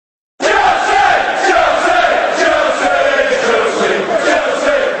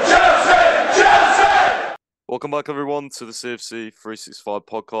Welcome back, everyone, to the CFC 365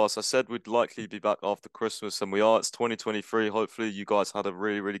 podcast. I said we'd likely be back after Christmas, and we are. It's 2023. Hopefully, you guys had a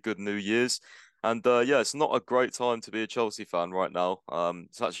really, really good New Year's. And yeah, it's not a great time to be a Chelsea fan right now.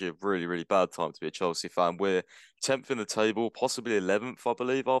 It's actually a really, really bad time to be a Chelsea fan. We're 10th in the table, possibly 11th, I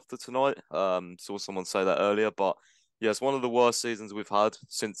believe, after tonight. Saw someone say that earlier, but yeah, it's one of the worst seasons we've had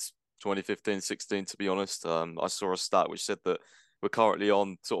since 2015-16, to be honest. I saw a stat which said that we're currently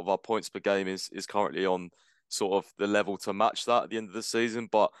on sort of our points per game is currently on sort of the level to match that at the end of the season.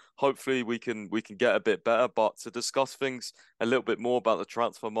 But hopefully we can get a bit better. But to discuss things a little bit more about the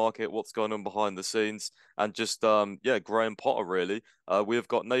transfer market, what's going on behind the scenes, and just yeah, Graham Potter really. We have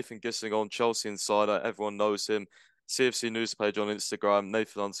got Nathan Gissing on, Chelsea Insider. Everyone knows him. CFC News page on Instagram,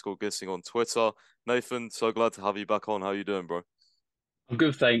 Nathan_Gissing on Twitter. Nathan, so glad to have you back on. How you doing, bro? I'm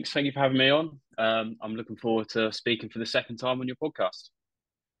good, thanks. Thank you for having me on. I'm looking forward to speaking for the second time on your podcast.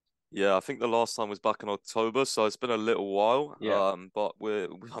 Yeah, I think the last time was back in October, so it's been a little while. Yeah, But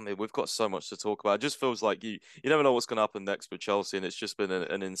I mean, we've got so much to talk about. It just feels like you never know what's going to happen next with Chelsea, and it's just been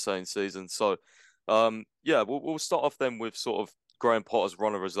an insane season. So, yeah, we'll start off then with sort of Graham Potter's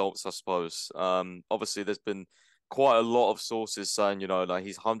run of results, I suppose. Obviously, there's been quite a lot of sources saying, like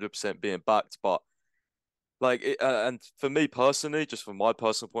he's 100% being backed, but and for me personally, just from my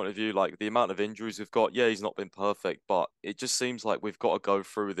personal point of view, like the amount of injuries we've got, yeah, he's not been perfect, but it just seems like we've got to go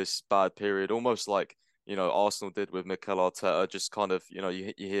through this bad period, almost like, Arsenal did with Mikel Arteta, just kind of,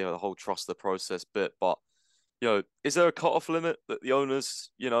 you hear the whole trust the process bit, but, is there a cut-off limit that the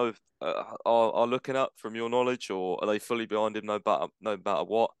owners, are looking at from your knowledge, or are they fully behind him no matter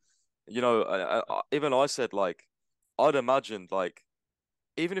what? Even I said, like, I'd imagine, like,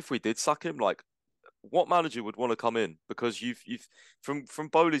 even if we did sack him, like, what manager would want to come in? Because you've from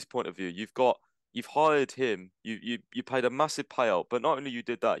Bowley's point of view, you've hired him, you paid a massive payout, but not only you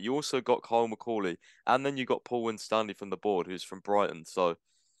did that, you also got Kyle McCauley, and then you got Paul Winstanley from the board, who's from Brighton. So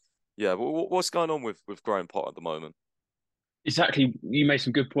yeah, what's going on with Graham Potter at the moment? exactly. You made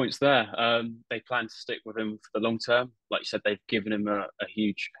some good points there. They plan to stick with him for the long term. Like you said, they've given him a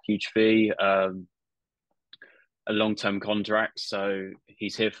huge fee, a long term contract, so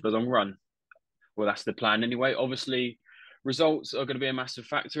he's here for the long run. Well, that's the plan anyway. Obviously, results are going to be a massive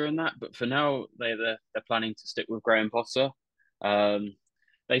factor in that, but for now, they're planning to stick with Graham Potter. Um,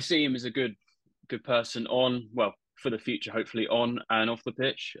 they see him as a good person on, well, for the future, hopefully on and off the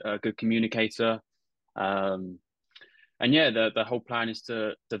pitch, a good communicator. Um, and yeah, the whole plan is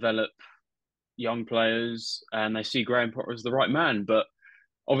to develop young players, and they see Graham Potter as the right man. But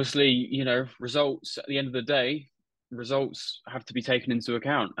obviously, results at the end of the day, results have to be taken into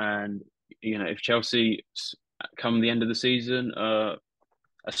account. And if Chelsea come the end of the season are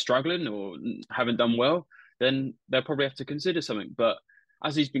struggling or haven't done well, then they'll probably have to consider something. But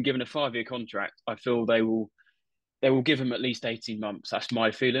as he's been given a 5-year contract, I feel they will give him at least 18 months. That's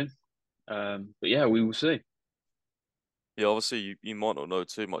my feeling. But yeah, we will see. Yeah, obviously you might not know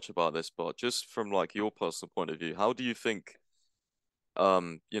too much about this, but just from like your personal point of view, how do you think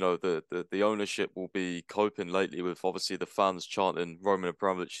the ownership will be coping lately with obviously the fans chanting Roman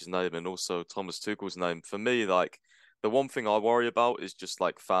Abramovich's name and also Thomas Tuchel's name? For me, like the one thing I worry about is just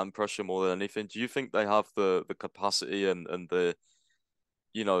like fan pressure more than anything. Do you think they have the capacity and the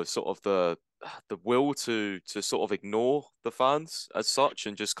sort of the will to sort of ignore the fans as such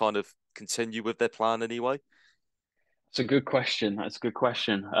and just kind of continue with their plan anyway? It's a good question. That's a good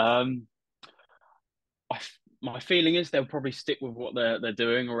question. My feeling is they'll probably stick with what they're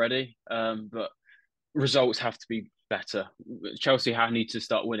doing already, but results have to be better. Chelsea need to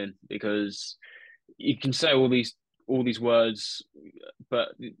start winning because you can say all these words, but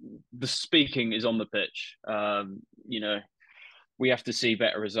the speaking is on the pitch. We have to see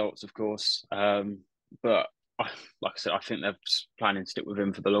better results, of course. But like I said, I think they're planning to stick with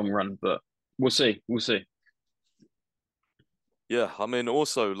him for the long run. But we'll see. We'll see. Yeah, I mean,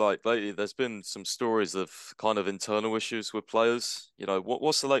 also like lately, there's been some stories of kind of internal issues with players.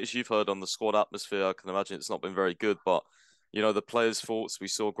 What's the latest you've heard on the squad atmosphere? I can imagine it's not been very good, but the players' thoughts. We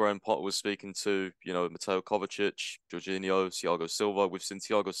saw Graham Potter was speaking to, Mateo Kovacic, Jorginho, Thiago Silva. We've seen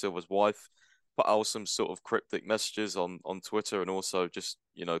Thiago Silva's wife put out some sort of cryptic messages on Twitter and also just,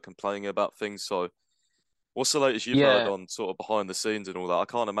 complaining about things. So, what's the latest you've heard Yeah, on sort of behind the scenes and all that? I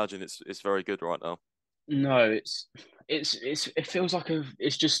can't imagine it's very good right now. no, it feels like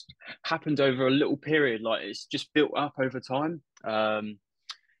it's just happened over a little period. Like it's just built up over time.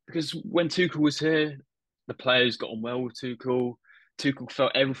 Because when Tuchel was here, the players got on well with Tuchel. Tuchel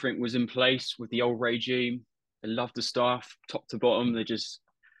felt everything was in place with the old regime. They loved the staff, top to bottom.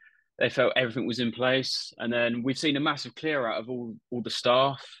 They felt everything was in place, and then we've seen a massive clear out of all the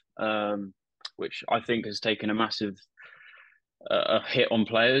staff. which I think has taken a massive a hit on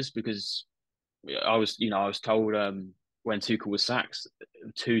players because I was told when Tuchel was sacked,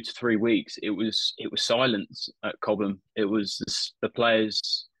 2 to 3 weeks, it was silence at Cobham. It was the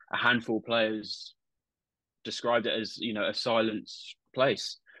players, a handful of players described it as a silence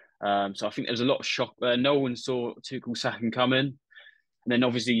place. So I think there was a lot of shock there. No one saw Tuchel sacking coming, and then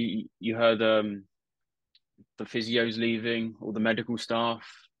obviously you heard the physios leaving, all the medical staff,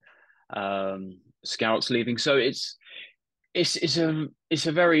 scouts leaving. So it's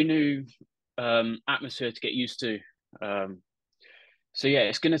a very new atmosphere to get used to. Um, so yeah,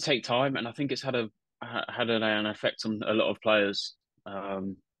 it's going to take time, and I think it's had an effect on a lot of players.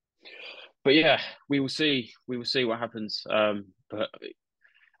 But yeah, we will see. We will see what happens. But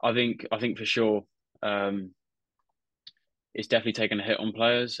I think for sure, um, it's definitely taken a hit on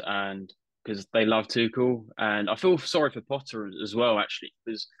players, and because they love Tuchel, and I feel sorry for Potter as well, actually,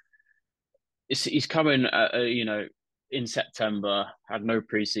 because he's coming, in September, had no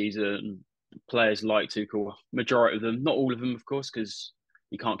preseason. Players like Tuchel, majority of them, not all of them, of course, because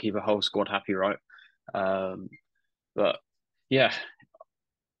you can't keep a whole squad happy, right? Um, but yeah,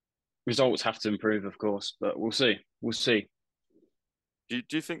 results have to improve, of course, but we'll see. We'll see. Do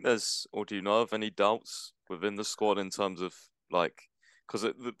you think there's, or do you know of any doubts within the squad in terms of like, because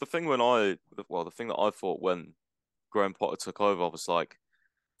the thing the thing that I thought when Graham Potter took over was like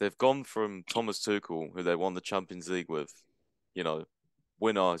they've gone from Thomas Tuchel, who they won the Champions League with, you know,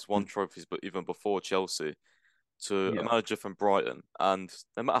 winner, has won trophies, but even before Chelsea, to a Yeah, manager from Brighton. And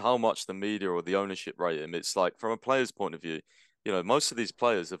no matter how much the media or the ownership rate him, it's like from a player's point of view, most of these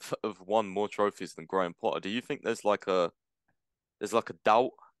players have won more trophies than Graham Potter. Do you think there's like a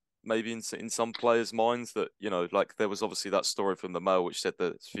doubt maybe in some players' minds that like there was obviously that story from the Mail which said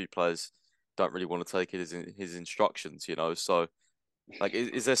that a few players don't really want to take his instructions, so like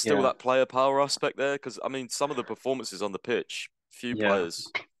is there still yeah, that player power aspect there? Because I mean some of the performances on the pitch, few yeah. players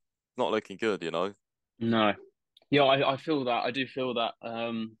not looking good. No, yeah, I feel that. I do feel that.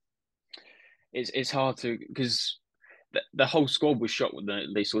 It's hard to because the whole squad was shocked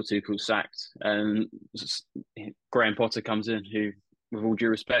when they saw Tuchel sacked, and Graham Potter comes in, who, with all due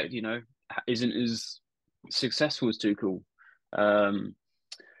respect, isn't as successful as Tuchel. Um,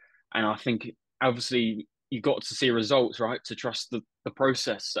 and I think obviously you got to see results, right, to trust the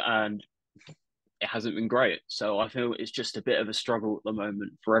process, and it hasn't been great. So I feel it's just a bit of a struggle at the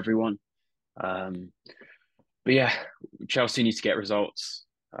moment for everyone. Um, but yeah, Chelsea need to get results.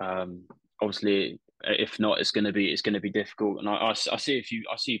 Obviously, if not, it's going to be difficult. And I see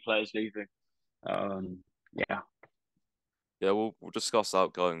I see players leaving. Um, yeah, Yeah, we'll discuss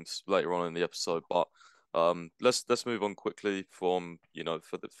outgoings later on in the episode, but let's move on quickly from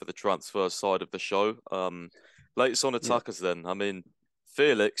for the transfer side of the show. Latest on yeah. attackers then. I mean,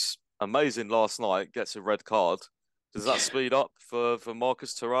 Felix, amazing last night, gets a red card. Does that speed up for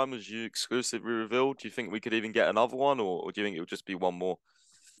Marcus Thuram as you exclusively revealed? Do you think we could even get another one, or do you think it would just be one more?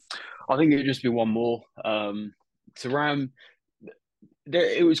 I think it'd just be one more. Taram,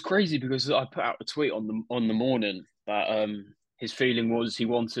 it was crazy because I put out a tweet on the morning that his feeling was he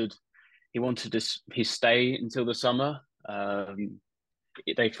wanted his stay until the summer.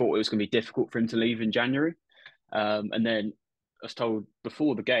 They thought it was going to be difficult for him to leave in January. And then I was told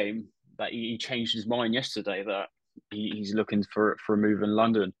before the game that he changed his mind yesterday that he's looking for a move in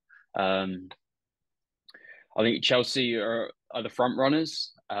London. Um, I think Chelsea are the front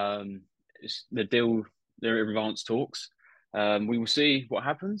runners. It's the deal, they're in advanced talks. We will see what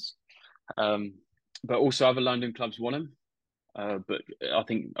happens. Um, but also other London clubs want him. But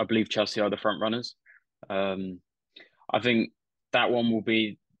I believe Chelsea are the front runners. Um, I think that one will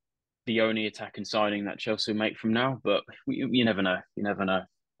be the only attacking signing that Chelsea will make from now. But you never know. You never know.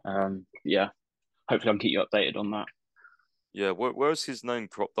 Yeah, hopefully I can keep you updated on that. Yeah, where's his name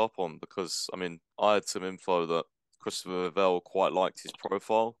cropped up on? Because I mean, I had some info that Christopher Vivell quite liked his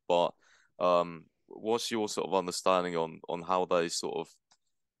profile, but what's your sort of understanding on how they sort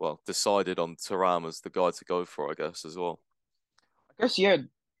of decided on Thuram as the guy to go for, I guess, as well. I guess he had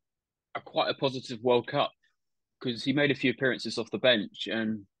quite a positive World Cup because he made a few appearances off the bench,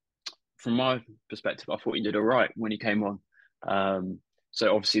 and from my perspective, I thought he did all right when he came on.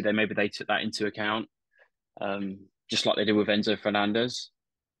 So obviously they took that into account, just like they did with Enzo Fernandez.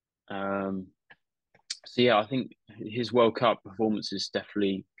 Um, so yeah, I think his World Cup performances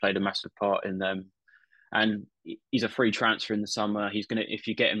definitely played a massive part in them. And he's a free transfer in the summer. If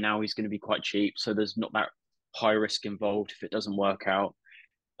you get him now, he's gonna be quite cheap. So there's not that high risk involved if it doesn't work out.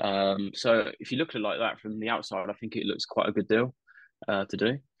 So if you look at it like that from the outside, I think it looks quite a good deal to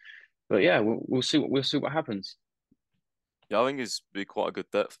do. But yeah, we'll see what happens. Yeah, I think he's be quite a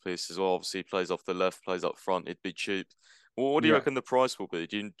good depth piece as well. Obviously, he plays off the left, plays up front. It'd be cheap. Well, what do you Yeah, reckon the price will be?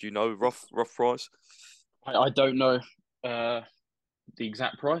 Do you know rough price? I don't know uh, the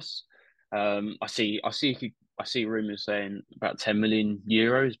exact price. I see rumors saying about 10 million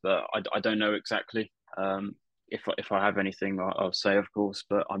euros, but I don't know exactly. If I have anything, I'll say, of course,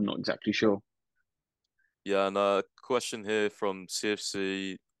 but I'm not exactly sure. Yeah, and a question here from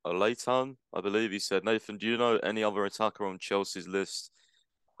CFC Leighton, I believe he said, Nathan, do you know any other attacker on Chelsea's list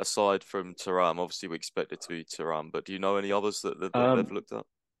aside from Thuram? Obviously, we expect it to be Thuram, but do you know any others that they've Um, looked at?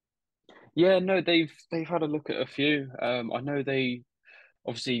 yeah, no, they've had a look at a few. I know they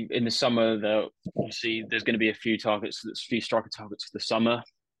obviously in the summer. Obviously there's going to be a few targets, a few striker targets for the summer.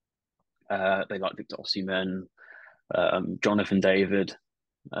 They like Victor Osimhen, Jonathan David,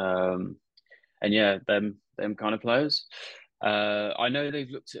 um, and yeah, them kind of players. I know they've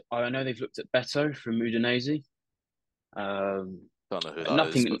looked at Beto from Udinese. Um, Don't know who that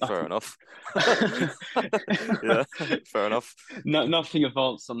is, nothing, but fair nothing, enough. Yeah, fair enough. nothing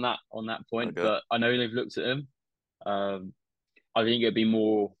advanced on that point. Okay. But I know they've looked at him. Um, I think it'd be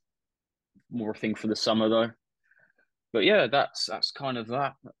more a thing for the summer though. But yeah, that's kind of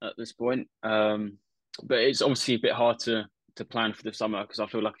that at this point. But it's obviously a bit hard to plan for the summer because I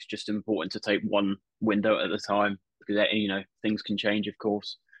feel like it's just important to take one window at a time because things can change, of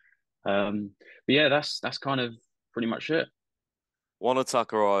course. But yeah, that's kind of pretty much it. One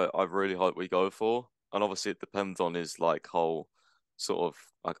attacker I really hope we go for, and obviously it depends on his like whole sort of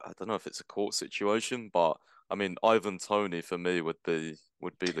I don't know if it's a court situation, but I mean Ivan Tony for me would be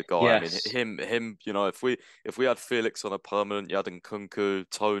the guy. I mean Yes, him, if we had Felix on a permanent, you had Nkunku,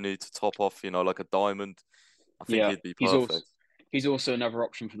 Tony to top off, like a diamond, I think yeah, he'd be perfect. he's also another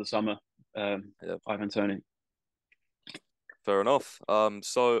option for the summer. Yeah. Ivan Tony. Fair enough.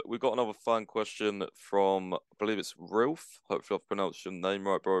 So we've got another fan question from, I believe it's Rilf. Hopefully I've pronounced your name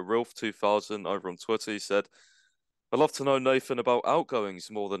right, bro. Rilf2000 over on Twitter. He said, I'd love to know, Nathan, about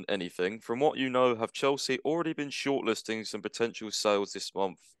outgoings more than anything. From what you know, have Chelsea already been shortlisting some potential sales this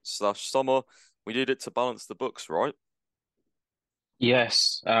month slash summer? We need it to balance the books, right?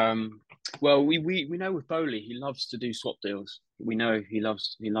 Yes. Well, we know with Bowley, he loves to do swap deals. We know he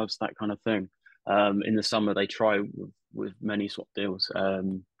loves that kind of thing. In the summer, they try with many swap deals.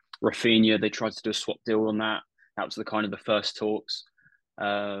 Rafinha, they tried to do a swap deal on that. That was the kind of the first talks.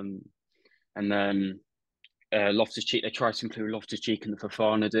 Um, and then Loftus-Cheek, they tried to include Loftus-Cheek in the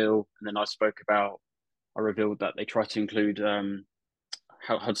Fofana deal. And then I revealed that they tried to include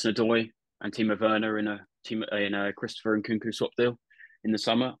Hudson-Odoi and Timo Werner in a Christopher and Nkunku swap deal in the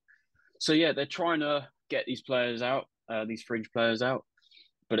summer. So yeah, they're trying to get these players out, these fringe players out,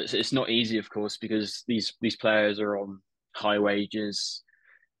 but it's not easy, of course, because these players are on high wages.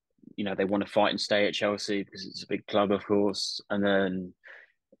 They want to fight and stay at Chelsea because it's a big club, of course, and then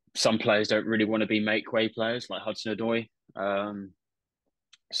some players don't really want to be make way players like Hudson Odoi.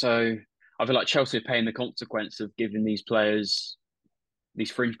 So I feel like Chelsea are paying the consequence of giving these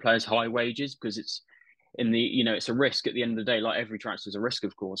fringe players high wages because it's a risk at the end of the day. Like every transfer is a risk,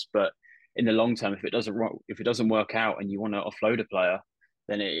 of course, but in the long term, if it doesn't work out and you want to offload a player,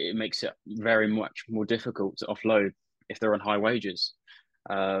 then it makes it very much more difficult to offload if they're on high wages.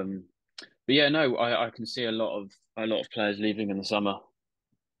 Um, but yeah, no, I can see a lot of players leaving in the summer.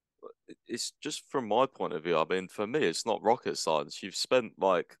 It's just from my point of view. I mean, for me, it's not rocket science. You've spent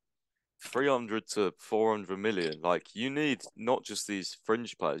like 300 to 400 million. Like, you need not just these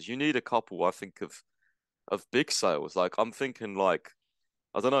fringe players, you need a couple, I think, of big sales. Like, I'm thinking like,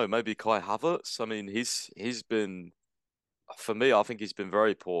 I don't know, maybe Kai Havertz. I mean, he's been, for me, I think he's been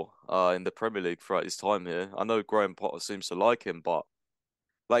very poor in the Premier League throughout his time here. I know Graham Potter seems to like him, but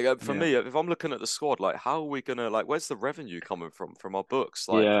like for Yeah, me, if I'm looking at the squad, like how are we gonna like where's the revenue coming from our books?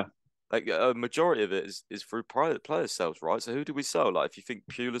 yeah, Like a majority of it is through private player sales, right? So who do we sell? Like if you think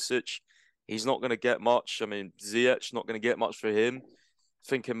Pulisic, he's not gonna get much. I mean, Ziyech not gonna get much for him.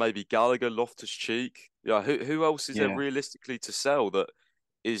 Thinking maybe Gallagher, Loftus-Cheek. Yeah, who else is there yeah, realistically to sell that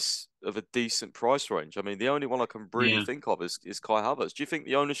is of a decent price range? I mean, the only one I can really yeah, think of is Kai Havertz. Do you think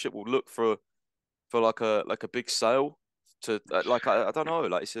the ownership will look for like a big sale to like I don't know,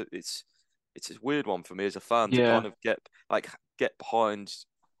 like it's a weird one for me as a fan to kind yeah, of get behind,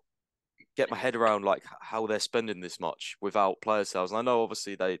 get my head around like how they're spending this much without player sales. And I know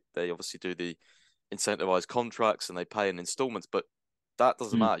obviously they obviously do the incentivized contracts and they pay in installments, but that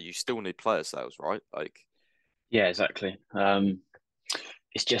doesn't mm, matter. You still need player sales, right? Like, yeah, exactly.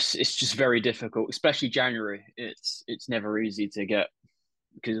 It's just very difficult, especially January. It's never easy to get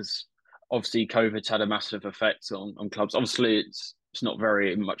because obviously COVID's had a massive effect on clubs. Obviously, it's not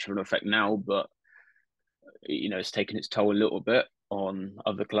very much of an effect now, but it's taken its toll a little bit on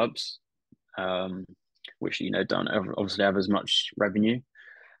other clubs, um, which don't obviously have as much revenue.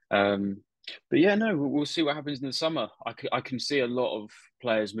 Um, but yeah, no, we'll see what happens in the summer. I can see a lot of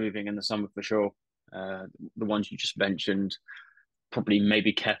players moving in the summer for sure. Uh, the ones you just mentioned, probably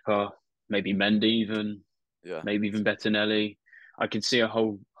maybe Kepa, maybe Mendy, Yeah. maybe even Bettinelli. I can see a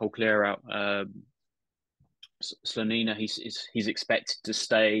whole clear out. Slonina, he's expected to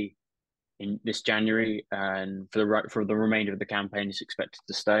stay in this January, and for the remainder of the campaign, he's expected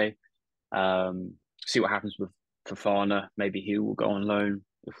to stay. See what happens with Fafana. Maybe he will go on loan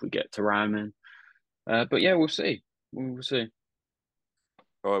if we get to Raman. But yeah, we'll see. We'll see.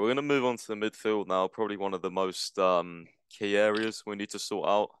 All right, we're going to move on to the midfield now. Probably one of the most key areas we need to sort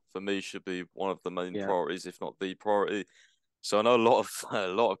out. For me, should be one of the main Yeah, priorities, if not the priority. So I know a lot of a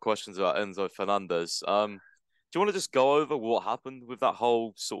lot of questions about Enzo Fernandez. Do you want to just go over what happened with that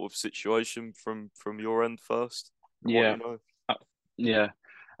whole sort of situation from your end first, from what yeah, you know? uh, yeah.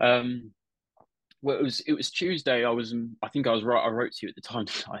 Um, well, it was Tuesday. I think I was right. I wrote to you at the time.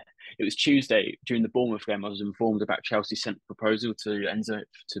 It was Tuesday during the Bournemouth game. I was informed about Chelsea sent a proposal to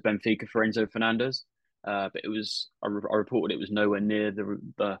Benfica for Enzo Fernandez. But I reported it was nowhere near the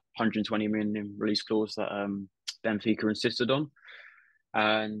 120 million release clause that Benfica insisted on.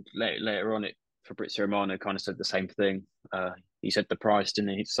 And later on, Fabrizio Romano kind of said the same thing. He said the price,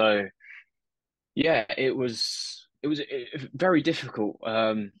 didn't he? So yeah, it was very difficult.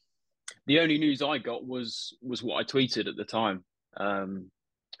 The only news I got was what I tweeted at the time. Um,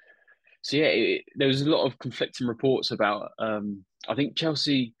 so yeah, there was a lot of conflicting reports about. I think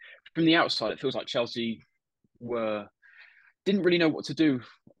Chelsea, from the outside, it feels like Chelsea were didn't really know what to do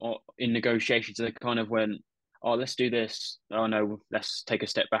in negotiations. They kind of went, "Oh, let's do this. Oh no, let's take a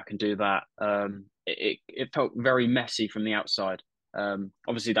step back and do that." It felt very messy from the outside.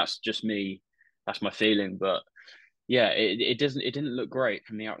 Obviously, that's just me. That's my feeling, but yeah, it didn't look great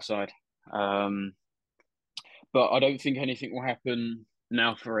from the outside. Um, but I don't think anything will happen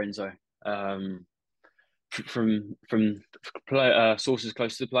now for Enzo. Um, from sources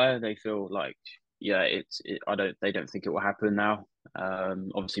close to the player, they feel like yeah, they don't think it will happen now.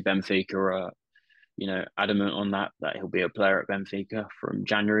 Obviously Benfica are adamant on that he'll be a player at Benfica from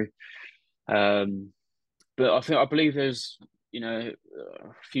January. Um, but I believe there's a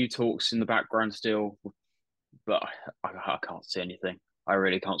few talks in the background still, but I can't see anything. I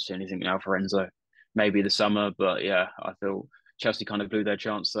really can't see anything now for Enzo. Maybe the summer, but yeah, I feel Chelsea kind of blew their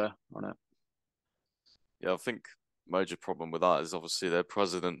chance there on it. Yeah, I think major problem with that is obviously their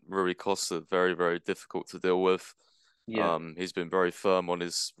president Rui Costa, very, very difficult to deal with. Yeah. He's been very firm on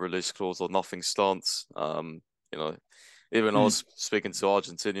his release clause or nothing stance. You know, even I Mm. was speaking to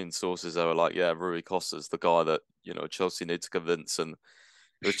Argentinian sources, they were like, "Yeah, Rui Costa's the guy that Chelsea need to convince." And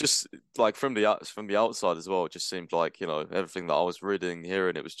it was just like from the outside as well. It just seemed like everything that I was reading,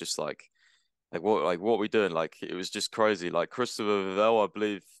 hearing, it was just like what are we doing? Like it was just crazy. Like Christopher Vivell, I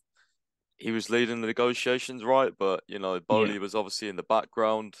believe he was leading the negotiations, right? But Yeah. Bowley was obviously in the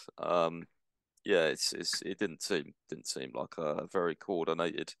background. Yeah, it didn't seem like a very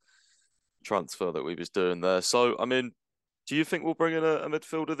coordinated transfer that we was doing there. So, I mean, do you think we'll bring in a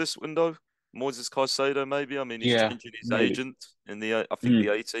midfielder this window? Moises Caicedo, maybe. I mean, he's Yeah. changing his Maybe. agent in I think the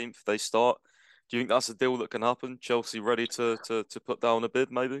Mm. 18th they start. Do you think that's a deal that can happen? Chelsea ready to put down a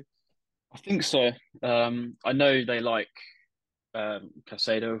bid, maybe? I think so. I know they like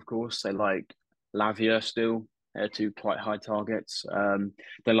Casado, of course. They like Lavia still. They're two quite high targets.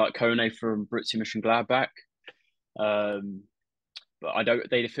 They like Kone from Borussia Mönchengladbach. Um, but I don't.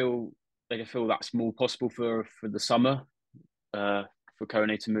 They feel that's more possible for the summer. For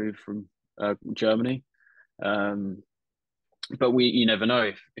Kone to move from Germany. Um, but you never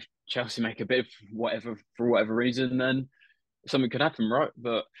know if Chelsea make a bid whatever for whatever reason, then something could happen, right?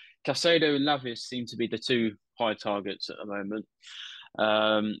 But Casado and Lavis seem to be the two high targets at the moment.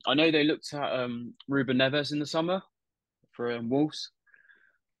 I know they looked at Ruben Neves in the summer for Wolves.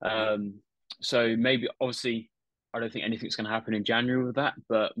 Hmm. Um, so maybe, obviously, I don't think anything's going to happen in January with that,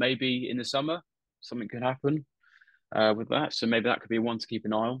 but maybe in the summer something could happen with that. So maybe that could be one to keep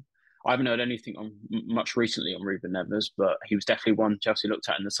an eye on. I haven't heard anything on much recently on Ruben Neves, but he was definitely one Chelsea looked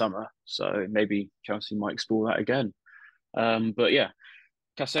at in the summer. So maybe Chelsea might explore that again. But yeah,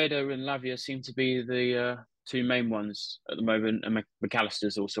 Casado and Lavia seem to be the two main ones at the moment, and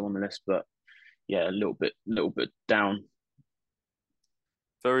McAllister's also on the list, but yeah, a little bit down.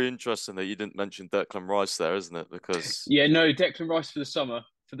 Very interesting that you didn't mention Declan Rice there, isn't it? Because Yeah, no, Declan Rice for the summer.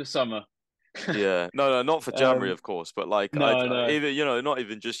 For the summer. yeah, no, no, not for January, um, of course, but like no, no. even not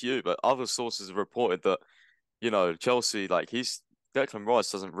even just you, but other sources have reported that Chelsea, like Declan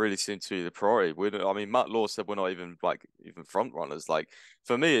Rice doesn't really seem to be the priority. I mean, Matt Law said we're not even like even front runners. Like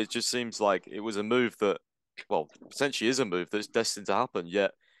for me, it just seems like it was a move that, well, potentially is a move that's destined to happen.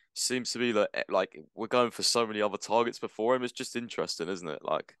 Yet seems to be like we're going for so many other targets before him. It's just interesting, isn't it?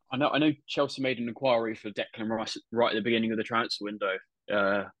 Like, I know Chelsea made an inquiry for Declan Rice right at the beginning of the transfer window,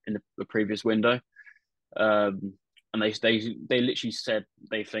 in the previous window, and they literally said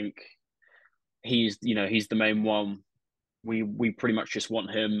they think he's the main one. We pretty much just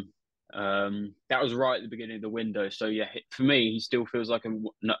want him. That was right at the beginning of the window. So yeah, for me, he still feels like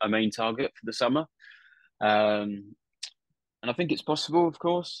a main target for the summer. Um, and I think it's possible, of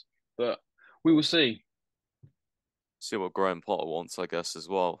course, but we will see. see what Graham Potter wants, I guess, as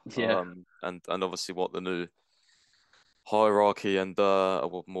well. Yeah, And obviously what the new hierarchy and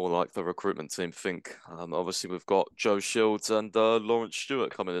well, more like the recruitment team think. Obviously we've got Joe Shields and Lawrence Stewart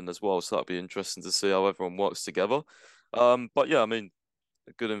coming in as well, so that'll be interesting to see how everyone works together. But yeah, I mean,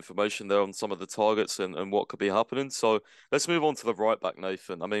 good information there on some of the targets and what could be happening. So let's move on to the right back,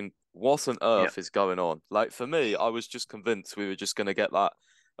 Nathan. I mean, what on yeah, earth is going on? Like for me, I was just convinced we were just going to get that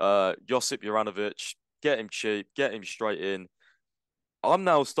Josip Juranovic, get him cheap, get him straight in. I'm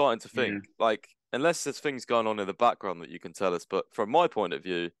now starting to yeah. think, like, unless there's things going on in the background that you can tell us, but from my point of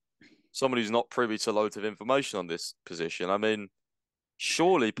view, someone who's not privy to loads of information on this position, I mean,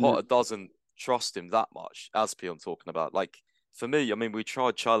 surely Potter doesn't trust him that much, as P I'm talking about. Like, for me, I mean, we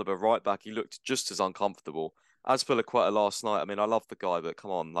tried Chalobah right back. He looked just as uncomfortable. As for Laqueta last night, I mean, I love the guy, but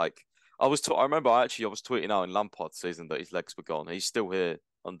come on, like, I remember I was tweeting out in Lampard's season that his legs were gone. He's still here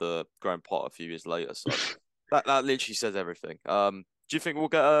under Graham Potter a few years later. So that literally says everything. Do you think we'll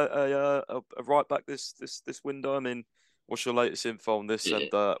get a right back this window? I mean, what's your latest info on this? Yeah.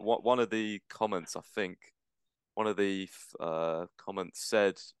 And one of the comments, I think, one of the comments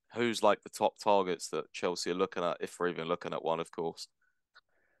said, "Who's like the top targets that Chelsea are looking at, if we're even looking at one, of course."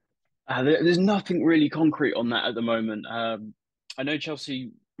 There's nothing really concrete on that at the moment. I know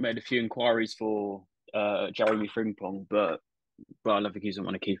Chelsea made a few inquiries for Jeremy Frimpong, but I don't think he's going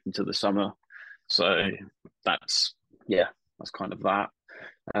to want to keep him till the summer. So that's yeah, that's kind of that.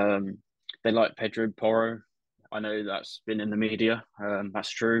 Um, they like Pedro Porro. I know that's been in the media. That's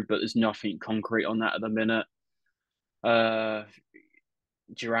true, but there's nothing concrete on that at the minute. Uh,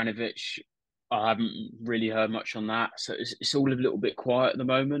 Juranovic, I haven't really heard much on that, so it's all a little bit quiet at the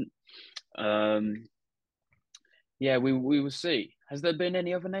moment. Um, yeah, we will see. Has there been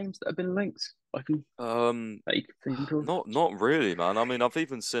any other names that have been linked? Um, That you can think of? not really, man. I mean, I've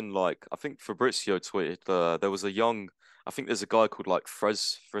even seen like I think Fabrizio tweeted there was a young. I think there's a guy called like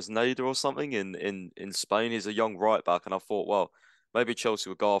Fresneda or something in Spain. He's a young right back, and I thought, well, maybe Chelsea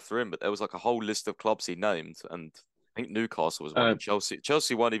would go after him, but there was like a whole list of clubs he named, and I think Newcastle was one, Uh, and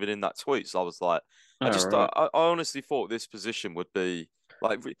Chelsea weren't even in that tweet. So I was like, all right. I honestly thought this position would be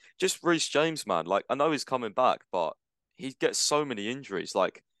like just Reece James, man. Like I know he's coming back, but he gets so many injuries,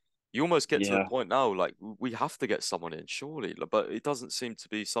 like you almost get to the Yeah, point now, like we have to get someone in, surely. But it doesn't seem to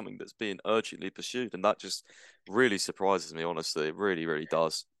be something that's being urgently pursued, and that just really surprises me, honestly. It really, really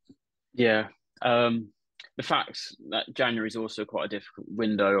does. yeah. Um, the fact that January is also quite a difficult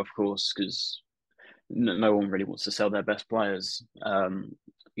window, of course, because no one really wants to sell their best players.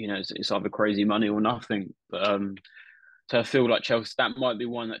 It's either crazy money or nothing. So I feel like Chelsea that might be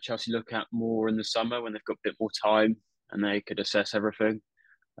one that Chelsea look at more in the summer when they've got a bit more time and they could assess everything.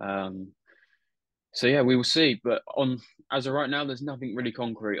 Um, so yeah, we will see. But on as of right now, there's nothing really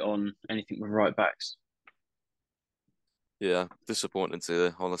concrete on anything with right backs. Yeah, disappointing to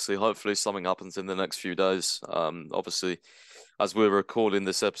hear, honestly. Hopefully something happens in the next few days. Obviously, as we're recording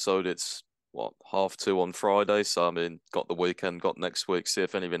this episode, it's what, 2:30 on Friday. So I mean, got the weekend, got next week, see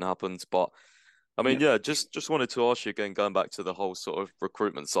if anything happens. But I mean, Yeah. yeah, just wanted to ask you again, going back to the whole sort of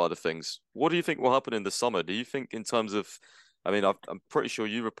recruitment side of things. What do you think will happen in the summer? Do you think in terms of, I mean, I'm pretty sure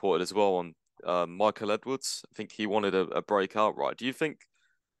you reported as well on Michael Edwards. I think he wanted a breakout, right? Do you think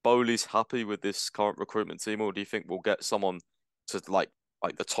Bowley's happy with this current recruitment team, or do you think we'll get someone to like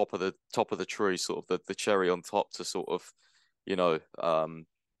the top of the tree, sort of the cherry on top to sort of, you know,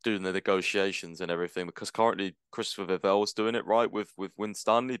 do the negotiations and everything? Because currently Christopher Vivell's doing it right with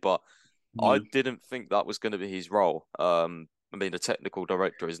Winstanley, but I Mm. didn't think that was going to be his role. I mean, a technical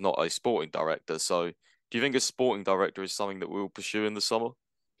director is not a sporting director. So, do you think a sporting director is something that we'll pursue in the summer?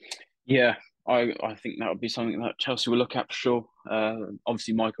 Yeah, I think that would be something that Chelsea will look at for sure.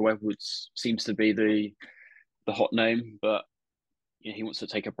 Obviously, Michael Edwards seems to be the hot name, but he wants to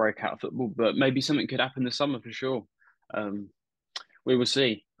take a break out of football. But maybe something could happen this summer for sure. Um, we will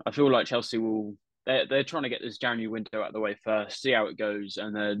see. I feel like Chelsea will. They're trying to get this January window out of the way first, see how it goes,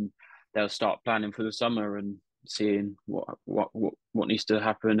 and then they'll start planning for the summer. And seeing what needs to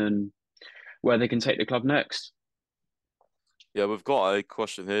happen and where they can take the club next. Yeah, we've got a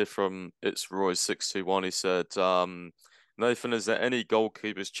question here from It's Roy 621. He said, Nathan, is there any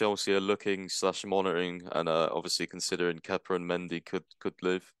goalkeepers Chelsea are looking slash monitoring and obviously considering Kepa and Mendy could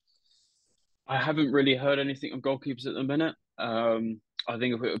leave? I haven't really heard anything on goalkeepers at the minute. I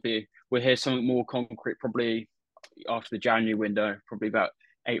think if it would be, we'll hear something more concrete probably after the January window, probably about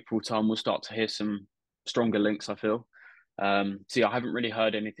April time. We'll start to hear some stronger links. I feel. So yeah, I haven't really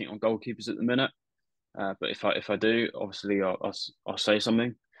heard anything on goalkeepers at the minute. But if I do, obviously I'll say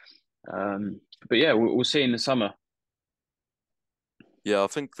something. But yeah, we'll see in the summer. Yeah, I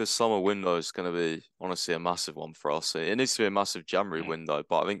think the summer window is going to be honestly a massive one for us. It needs to be a massive January window,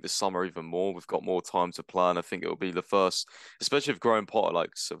 but I think the summer even more. We've got more time to plan. I think it will be the first, especially if Graham Potter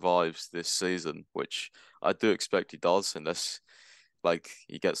like survives this season, which I do expect he does, unless like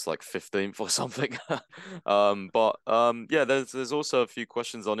he gets like 15th or something. Yeah, there's also a few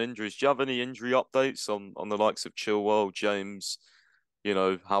questions on injuries. Do you have any injury updates on the likes of Chilwell, James? You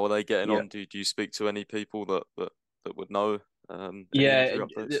know, how are they getting Yeah, on? Do you speak to any people that would know any yeah. injury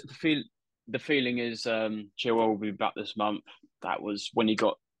updates? The feeling is Chilwell will be back this month. That was when he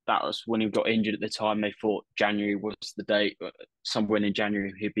got injured at the time. They thought January was the date, but somewhere in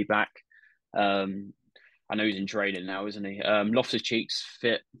January he'd be back. Um, I know he's in training now, isn't he? Loftus Cheek's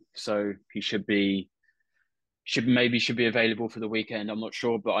fit, so he should be available for the weekend. I'm not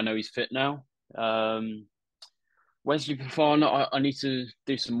sure, but I know he's fit now. Um, Wesley Fofana, I need to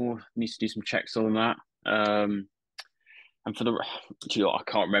do some more. Need to do some checks on that. And for the, you know, I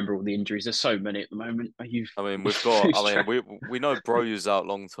can't remember all the injuries. There's so many at the moment. You I mean, I mean, we know Bro's out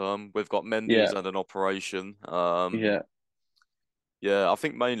long term. We've got Mendy who's yeah, had an operation. yeah, Yeah, I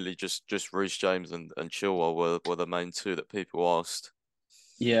think mainly just Reece James and Chilwell were the main two that people asked.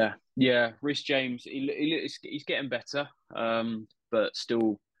 yeah. Rhys James, he's getting better, but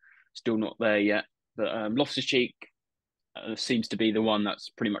still not there yet. But Loftus Cheek seems to be the one that's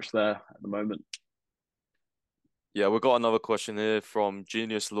pretty much there at the moment. Yeah, we've got another question here from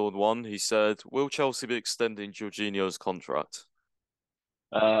Genius Lord One. He said, "Will Chelsea be extending Jorginho's contract?"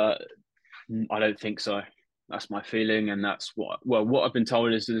 Uh, I don't think so. That's my feeling, and that's what I've been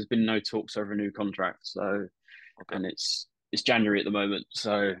told is there's been no talks over a new contract. So, Okay. and it's January at the moment,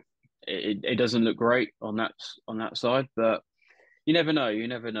 so it doesn't look great on that side. But you never know. You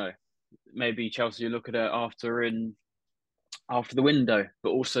never know. Maybe Chelsea look at it after the window, but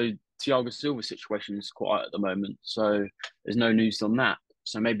also Thiago Silva's situation is quiet at the moment, so there's no news on that.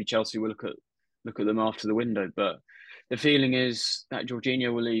 So maybe Chelsea will look at them after the window. But the feeling is that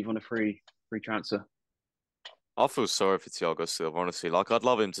Jorginho will leave on a free transfer. I feel sorry for Thiago Silva, honestly. Like, I'd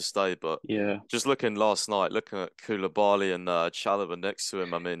love him to stay, but Yeah, just looking last night, looking at Koulibaly and Chalobah next to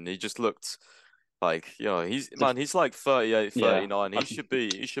him, I mean, he just looked like, he's like 38, yeah, 39. I He should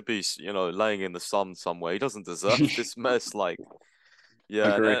be, laying in the sun somewhere. He doesn't deserve this mess. Like,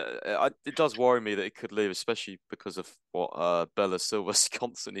 yeah, and agree. it does worry me that he could leave, especially because of what Bella Silva's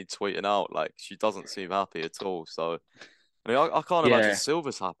constantly tweeting out. Like, she doesn't seem happy at all. So, I mean, I can't imagine Yeah,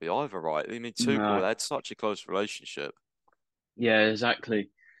 Silva's happy either, right? I mean, Tuchel, no, they had such a close relationship. yeah, exactly.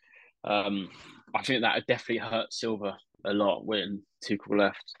 Um, I think that definitely hurt Silva a lot when Tuchel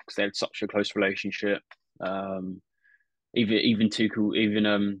left because they had such a close relationship. Um, even Tuchel, even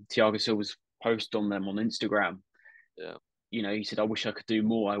Thiago Silva's post on them on Instagram. Yeah. You know, he said, "I wish I could do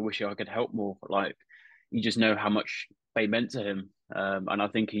more. I wish I could help more." Like, you just know how much they meant to him, and I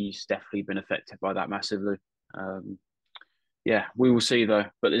think he's definitely been affected by that massively. Um, yeah, we will see though.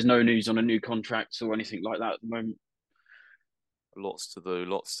 But there's no news on a new contract or anything like that at the moment. Lots to do,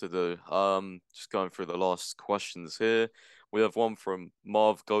 lots to do. Just going through the last questions here. We have one from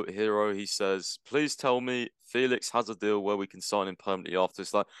Marv Goat Hero. He says, "Please tell me Felix has a deal where we can sign him permanently after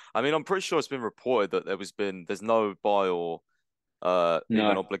this." Like, I mean, I'm pretty sure it's been reported that there's no buy or even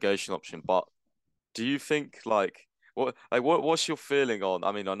No, obligation option. But do you think what's your feeling on?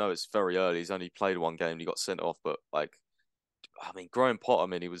 I mean, I know it's very early. He's only played one game. He got sent off, but like, I mean, Graham Potter, I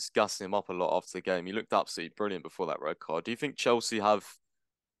mean, he was gassing him up a lot after the game. He looked absolutely brilliant before that red card. Do you think Chelsea have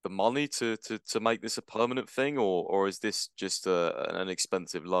the money to make this a permanent thing, or is this just an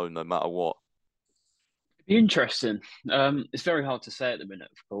expensive loan no matter what? it'd be interesting. It's very hard to say at the minute,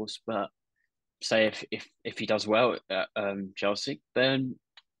 of course, but say if he does well at Chelsea, then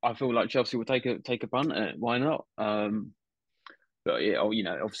I feel like Chelsea will take a punt at it. Why not? But it, you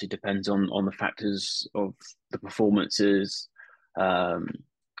know, it obviously depends on the factors of the performances. Um,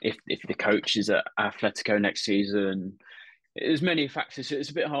 if the coach is at Atletico next season, there's many factors. It's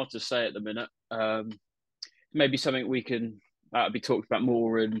a bit hard to say at the minute. Maybe something we can be talked about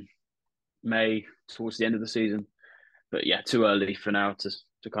more in May, towards the end of the season. But yeah, too early for now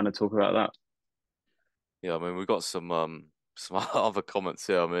to kind of talk about that. Yeah, I mean we've got some other comments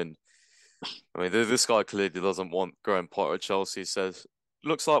here. I mean this guy clearly doesn't want Graham Potter at Chelsea. He says,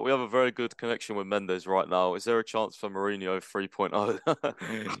 looks like we have a very good connection with Mendes right now. Is there a chance for Mourinho 3.0?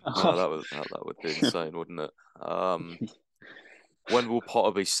 No, that would be insane, wouldn't it? When will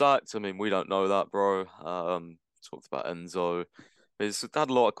Potter be sacked? I mean, we don't know that, bro. Talked about Enzo. It's had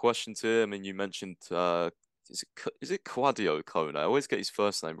a lot of questions here. I mean, you mentioned is it Quadio Kone? I always get his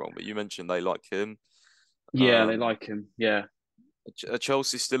first name wrong, but you mentioned they like him. Yeah, they Um, like him. Yeah, are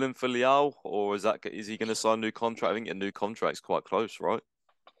Chelsea still in for Liao, or is he going to sign a new contract? I think a new contract's quite close, right?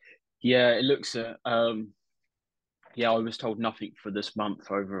 yeah. It looks at yeah. I was told nothing for this month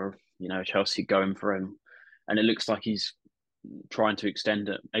over Chelsea going for him, and it looks like he's trying to extend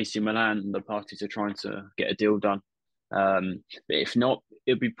it. AC Milan, the parties are trying to get a deal done. But if not,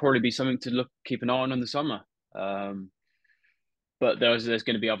 it'd be probably be something to keep an eye on in the summer. Um, but there's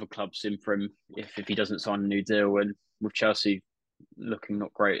going to be other clubs in for him if he doesn't sign a new deal. And with Chelsea looking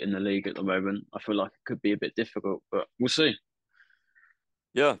not great in the league at the moment, I feel like it could be a bit difficult. But we'll see.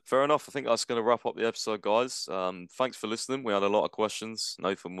 Yeah, fair enough. I think that's going to wrap up the episode, guys. Thanks for listening. We had a lot of questions.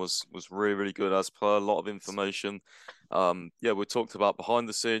 Nathan was really, really good as per, a lot of information. Yeah, we talked about behind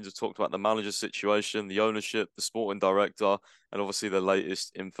the scenes, we talked about the manager situation, the ownership, the sporting director, and obviously the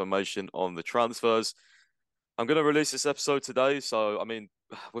latest information on the transfers. I'm going to release this episode today. So, I mean,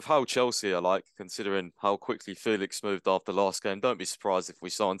 with how Chelsea are like, considering how quickly Felix moved after last game, don't be surprised if we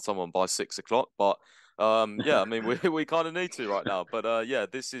sign someone by 6 o'clock. But yeah, I mean, we kind of need to right now. But yeah,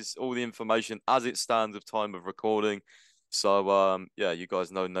 this is all the information as it stands of time of recording. So yeah, you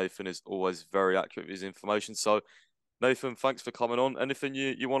guys know Nathan is always very accurate with his information. So Nathan, thanks for coming on. Anything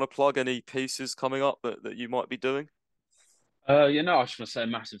you want to plug? Any pieces coming up that you might be doing? I just want to say a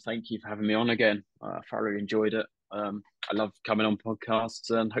massive thank you for having me on again. I thoroughly enjoyed it. I love coming on podcasts,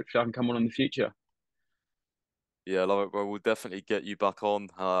 and hopefully I can come on in the future. Yeah, love it, bro. We'll definitely get you back on.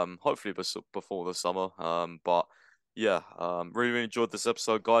 Hopefully before the summer. But yeah, really, really enjoyed this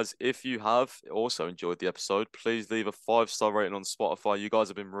episode, guys. If you have also enjoyed the episode, please leave a 5-star rating on Spotify. You guys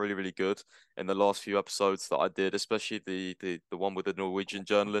have been really, really good in the last few episodes that I did, especially the one with the Norwegian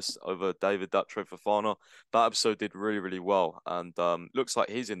journalist over David Datro Fofana. That episode did really, really well, and looks like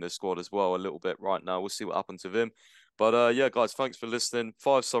he's in the squad as well a little bit right now. We'll see what happens with him. But yeah, guys, thanks for listening.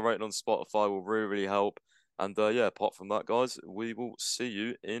 5-star rating on Spotify will really, really help. And yeah, apart from that, guys, we will see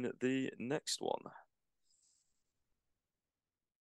you in the next one.